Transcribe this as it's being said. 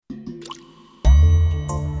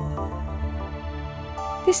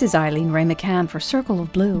This is Eileen Ray McCann for Circle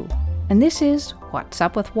of Blue, and this is What's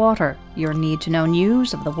Up with Water, your need-to-know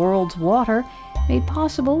news of the world's water, made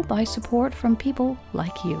possible by support from people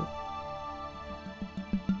like you.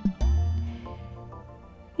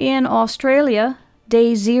 In Australia,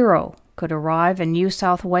 Day Zero could arrive in New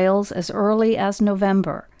South Wales as early as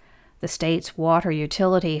November. The state's water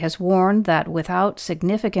utility has warned that without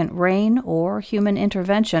significant rain or human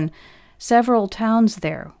intervention, several towns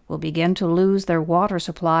there will begin to lose their water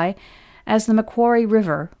supply as the Macquarie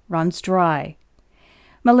River runs dry.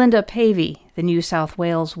 Melinda Pavey, the New South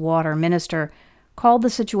Wales Water Minister, called the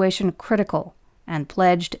situation critical and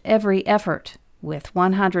pledged every effort, with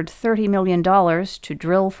 $130 million to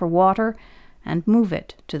drill for water and move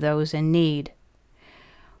it to those in need.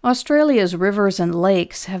 Australia's rivers and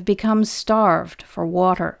lakes have become starved for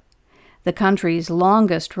water. The country's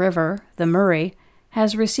longest river, the Murray,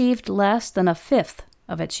 has received less than a fifth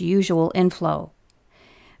of its usual inflow.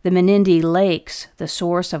 The Menindee Lakes, the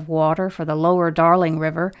source of water for the lower Darling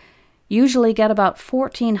River, usually get about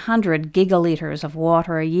 1,400 gigaliters of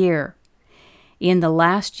water a year. In the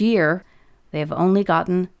last year, they have only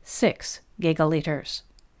gotten 6 gigaliters.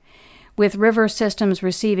 With river systems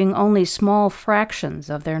receiving only small fractions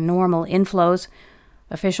of their normal inflows,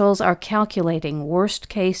 officials are calculating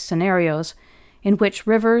worst-case scenarios in which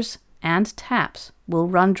rivers and taps will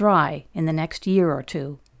run dry in the next year or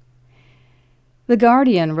two. The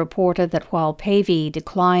Guardian reported that while Pavey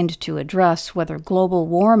declined to address whether global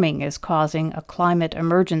warming is causing a climate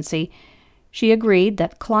emergency, she agreed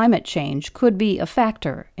that climate change could be a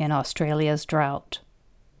factor in Australia's drought.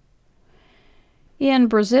 In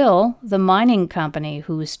Brazil, the mining company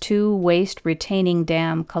whose 2 waste-retaining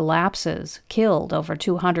dam collapses killed over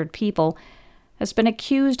 200 people has been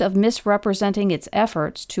accused of misrepresenting its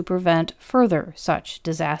efforts to prevent further such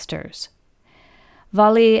disasters.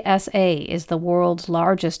 Vale SA is the world's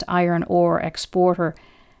largest iron ore exporter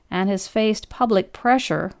and has faced public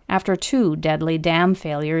pressure after 2 deadly dam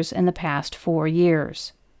failures in the past 4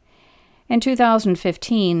 years. In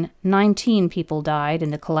 2015, 19 people died in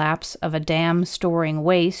the collapse of a dam storing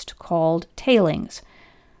waste called tailings.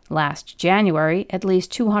 Last January, at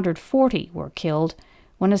least 240 were killed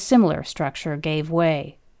when a similar structure gave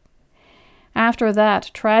way. After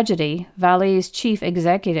that tragedy, Vale's chief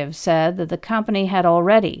executive said that the company had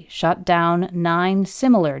already shut down 9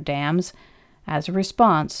 similar dams as a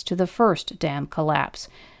response to the first dam collapse.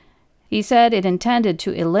 He said it intended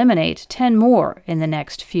to eliminate 10 more in the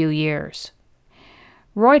next few years.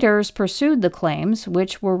 Reuters pursued the claims,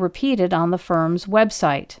 which were repeated on the firm's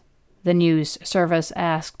website. The news service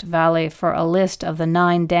asked Vale for a list of the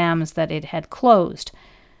 9 dams that it had closed.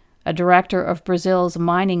 A director of Brazil's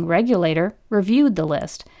mining regulator reviewed the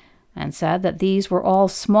list and said that these were all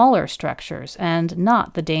smaller structures and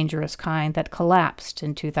not the dangerous kind that collapsed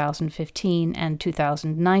in 2015 and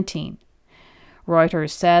 2019.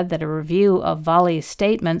 Reuters said that a review of Vale's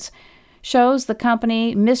statements shows the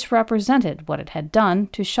company misrepresented what it had done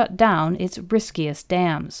to shut down its riskiest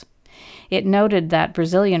dams. It noted that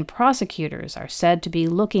Brazilian prosecutors are said to be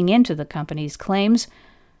looking into the company's claims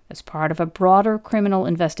as part of a broader criminal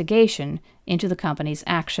investigation into the company's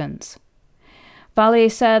actions. Vale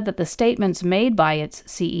said that the statements made by its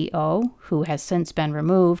CEO, who has since been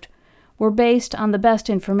removed, were based on the best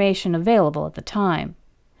information available at the time.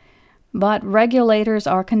 But regulators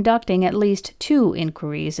are conducting at least 2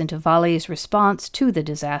 inquiries into Vale's response to the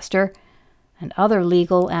disaster, and other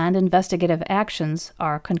legal and investigative actions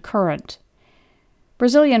are concurrent.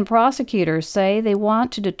 Brazilian prosecutors say they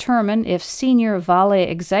want to determine if senior Vale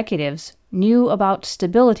executives knew about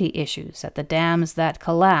stability issues at the dams that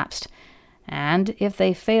collapsed, and if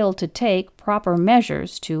they failed to take proper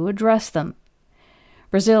measures to address them.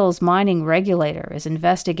 Brazil's mining regulator is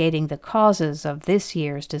investigating the causes of this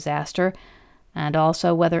year's disaster and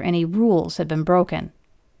also whether any rules had been broken.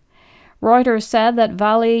 Reuters said that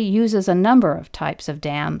Vale uses a number of types of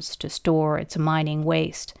dams to store its mining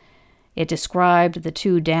waste. It described the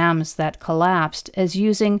 2 dams that collapsed as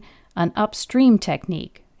using an upstream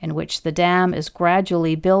technique in which the dam is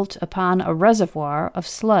gradually built upon a reservoir of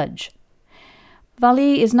sludge.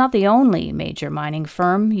 Vale is not the only major mining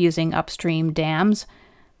firm using upstream dams.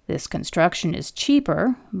 This construction is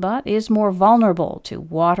cheaper, but is more vulnerable to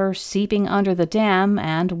water seeping under the dam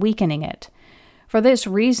and weakening it. For this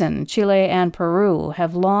reason, Chile and Peru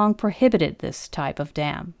have long prohibited this type of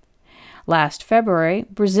dam. Last February,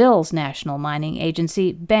 Brazil's national mining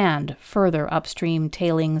agency banned further upstream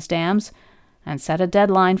tailings dams and set a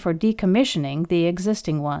deadline for decommissioning the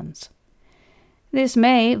existing ones. This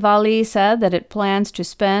May, Vali said that it plans to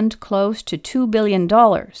spend close to $2 billion to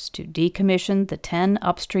decommission the 10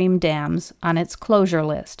 upstream dams on its closure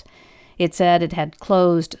list. It said it had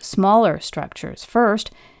closed smaller structures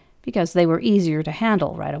first because they were easier to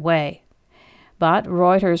handle right away. But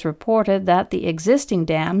Reuters reported that the existing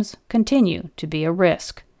dams continue to be a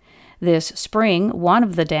risk. This spring, one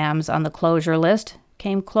of the dams on the closure list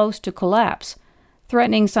came close to collapse,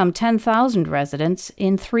 threatening some 10,000 residents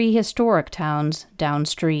in 3 historic towns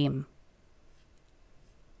downstream.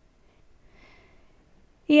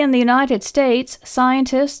 In the United States,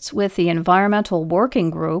 scientists with the Environmental Working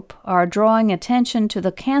Group are drawing attention to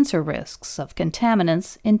the cancer risks of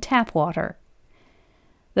contaminants in tap water.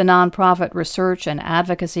 The nonprofit research and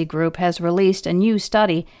advocacy group has released a new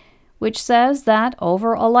study which says that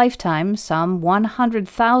over a lifetime, some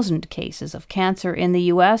 100,000 cases of cancer in the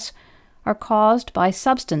U.S. are caused by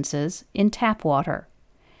substances in tap water.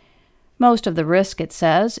 Most of the risk, it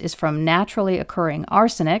says, is from naturally occurring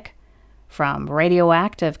arsenic, from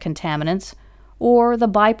radioactive contaminants, or the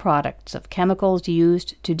byproducts of chemicals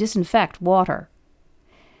used to disinfect water.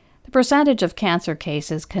 The percentage of cancer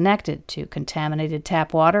cases connected to contaminated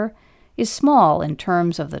tap water is small in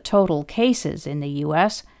terms of the total cases in the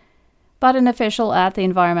U.S., but an official at the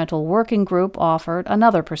Environmental Working Group offered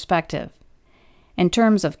another perspective. In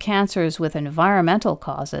terms of cancers with environmental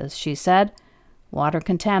causes, she said, water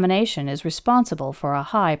contamination is responsible for a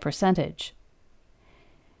high percentage.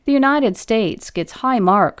 The United States gets high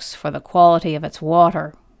marks for the quality of its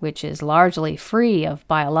water, which is largely free of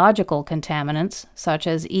biological contaminants such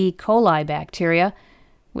as E. coli bacteria,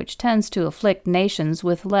 which tends to afflict nations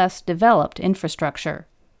with less developed infrastructure.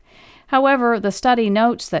 However, the study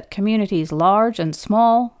notes that communities large and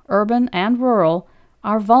small, urban and rural,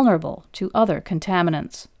 are vulnerable to other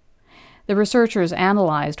contaminants. The researchers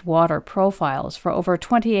analyzed water profiles for over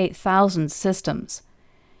 28,000 systems.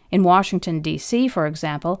 In Washington, D.C., for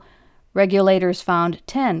example, regulators found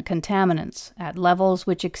 10 contaminants at levels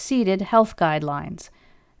which exceeded health guidelines,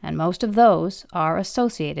 and most of those are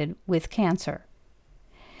associated with cancer.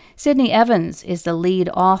 Sidney Evans is the lead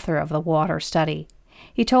author of the water study.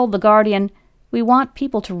 He told The Guardian, "We want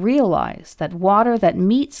people to realize that water that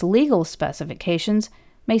meets legal specifications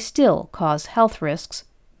may still cause health risks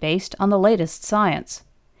based on the latest science."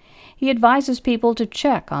 He advises people to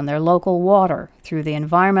check on their local water through the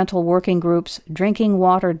Environmental Working Group's Drinking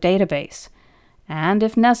Water Database, and,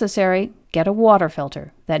 if necessary, get a water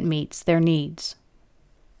filter that meets their needs.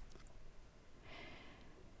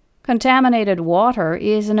 Contaminated water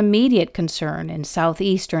is an immediate concern in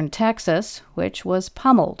southeastern Texas, which was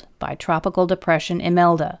pummeled by Tropical Depression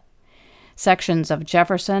Imelda. Sections of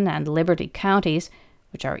Jefferson and Liberty counties,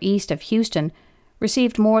 which are east of Houston,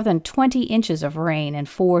 received more than 20 inches of rain in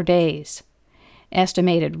 4 days.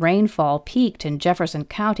 Estimated rainfall peaked in Jefferson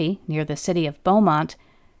County, near the city of Beaumont,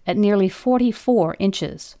 at nearly 44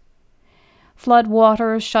 inches.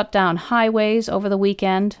 Floodwaters shut down highways over the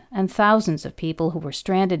weekend, and thousands of people who were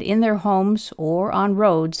stranded in their homes or on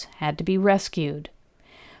roads had to be rescued.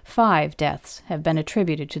 5 deaths have been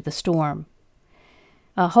attributed to the storm.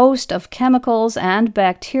 A host of chemicals and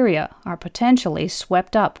bacteria are potentially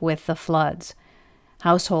swept up with the floods.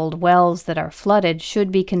 Household wells that are flooded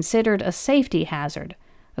should be considered a safety hazard,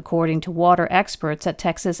 according to water experts at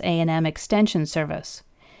Texas A&M Extension Service.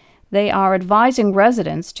 They are advising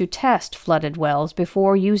residents to test flooded wells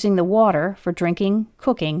before using the water for drinking,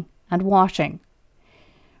 cooking, and washing.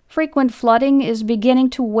 Frequent flooding is beginning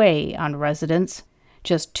to weigh on residents.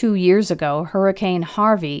 Just 2 years ago, Hurricane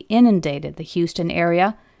Harvey inundated the Houston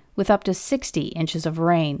area with up to 60 inches of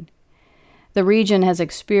rain. The region has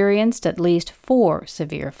experienced at least 4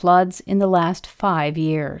 severe floods in the last 5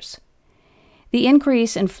 years. The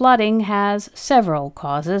increase in flooding has several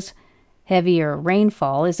causes. Heavier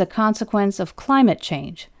rainfall is a consequence of climate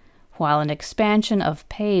change, while an expansion of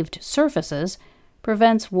paved surfaces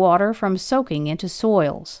prevents water from soaking into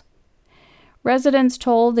soils. Residents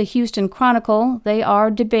told the Houston Chronicle they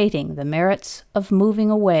are debating the merits of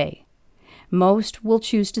moving away. Most will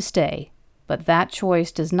choose to stay, but that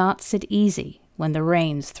choice does not sit easy when the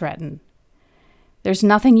rains threaten. "There's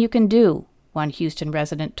nothing you can do," one Houston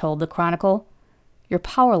resident told the Chronicle. "You're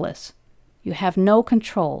powerless. You have no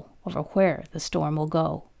control over where the storm will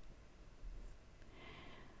go."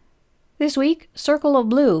 This week, Circle of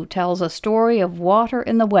Blue tells a story of water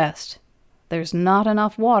in the West. There's not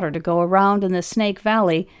enough water to go around in the Snake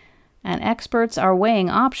Valley, and experts are weighing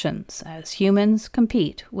options as humans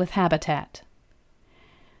compete with habitat.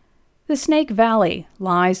 The Snake Valley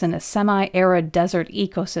lies in a semi-arid desert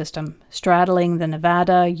ecosystem straddling the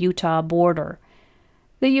Nevada-Utah border.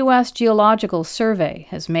 The U.S. Geological Survey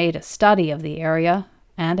has made a study of the area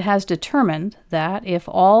and has determined that if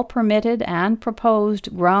all permitted and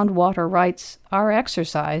proposed groundwater rights are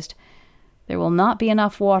exercised, there will not be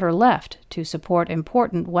enough water left to support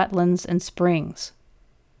important wetlands and springs.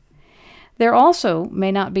 There also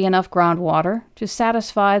may not be enough groundwater to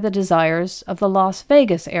satisfy the desires of the Las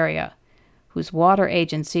Vegas area, whose water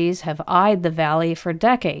agencies have eyed the valley for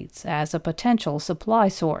decades as a potential supply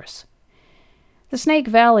source. The Snake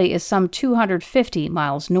Valley is some 250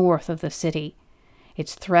 miles north of the city.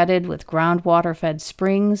 It's threaded with groundwater-fed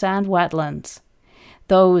springs and wetlands.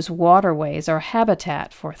 Those waterways are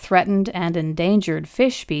habitat for threatened and endangered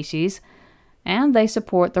fish species, and they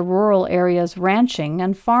support the rural area's ranching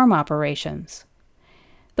and farm operations.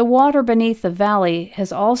 The water beneath the valley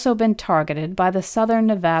has also been targeted by the Southern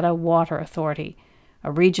Nevada Water Authority,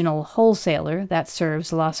 a regional wholesaler that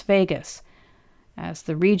serves Las Vegas. As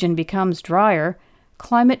the region becomes drier,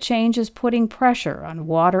 climate change is putting pressure on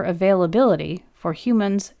water availability for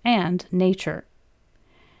humans and nature.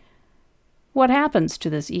 What happens to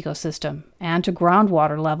this ecosystem and to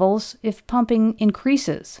groundwater levels if pumping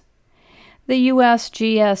increases? The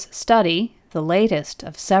USGS study, the latest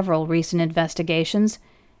of several recent investigations,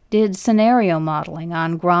 did scenario modeling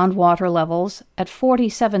on groundwater levels at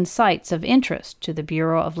 47 sites of interest to the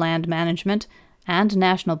Bureau of Land Management and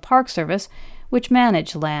National Park Service, which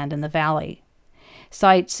manage land in the valley.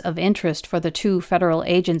 Sites of interest for the two federal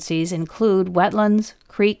agencies include wetlands,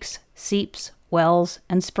 creeks, seeps, wells,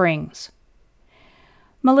 and springs.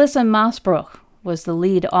 Melissa Maasbroek was the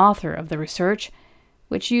lead author of the research,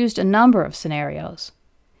 which used a number of scenarios.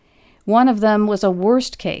 One of them was a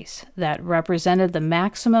worst case that represented the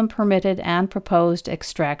maximum permitted and proposed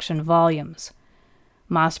extraction volumes.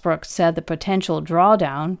 Maasbroek said the potential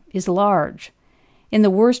drawdown is large. In the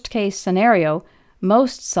worst case scenario,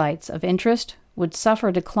 most sites of interest would suffer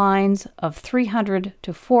declines of 300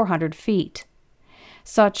 to 400 feet.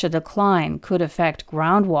 Such a decline could affect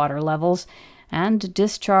groundwater levels and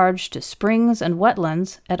discharge to springs and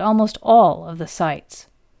wetlands at almost all of the sites.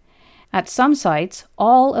 At some sites,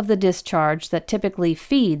 all of the discharge that typically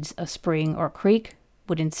feeds a spring or creek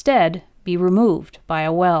would instead be removed by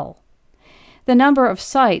a well. The number of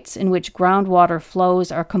sites in which groundwater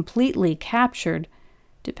flows are completely captured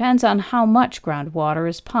depends on how much groundwater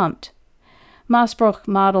is pumped. Maasbroek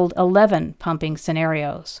modeled 11 pumping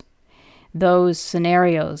scenarios. Those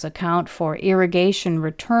scenarios account for irrigation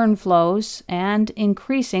return flows and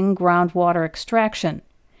increasing groundwater extraction.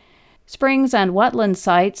 Springs and wetland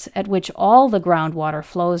sites at which all the groundwater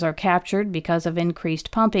flows are captured because of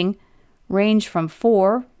increased pumping range from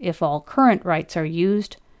 4, if all current rights are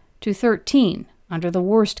used, to 13 under the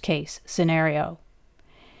worst-case scenario.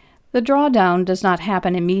 The drawdown does not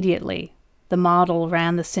happen immediately. The model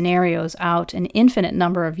ran the scenarios out an infinite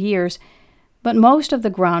number of years, but most of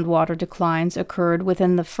the groundwater declines occurred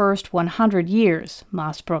within the first 100 years,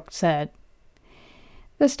 Maasbroek said.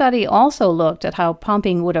 The study also looked at how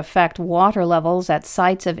pumping would affect water levels at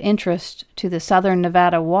sites of interest to the Southern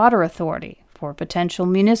Nevada Water Authority for potential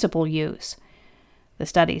municipal use. The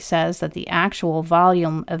study says that the actual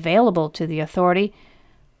volume available to the authority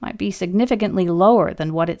might be significantly lower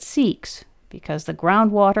than what it seeks because the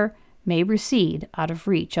groundwater may recede out of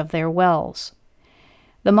reach of their wells.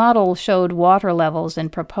 The model showed water levels in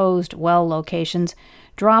proposed well locations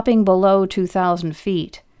dropping below 2,000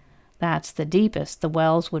 feet. That's the deepest the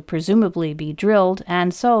wells would presumably be drilled,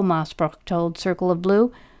 and so, Maasbroek told Circle of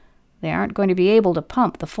Blue, they aren't going to be able to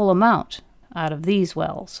pump the full amount out of these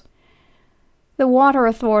wells. The Water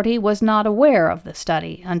Authority was not aware of the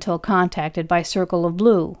study until contacted by Circle of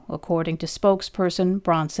Blue, according to spokesperson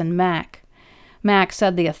Bronson Mack. Mack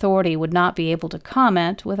said the authority would not be able to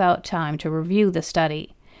comment without time to review the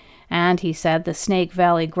study. And he said the Snake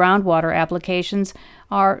Valley groundwater applications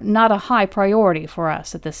are not a high priority for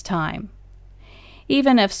us at this time.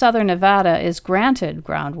 Even if Southern Nevada is granted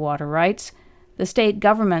groundwater rights, the state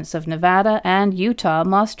governments of Nevada and Utah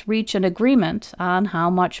must reach an agreement on how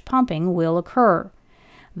much pumping will occur.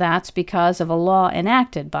 That's because of a law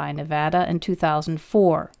enacted by Nevada in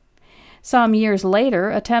 2004. Some years later,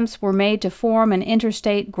 attempts were made to form an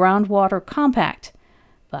interstate groundwater compact,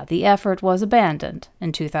 but the effort was abandoned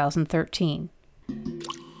in 2013.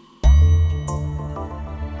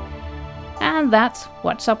 And that's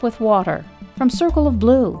What's Up with Water from Circle of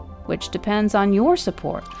Blue, which depends on your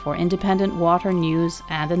support for independent water news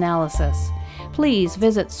and analysis. Please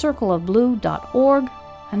visit circleofblue.org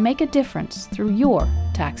and make a difference through your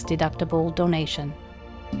tax-deductible donation.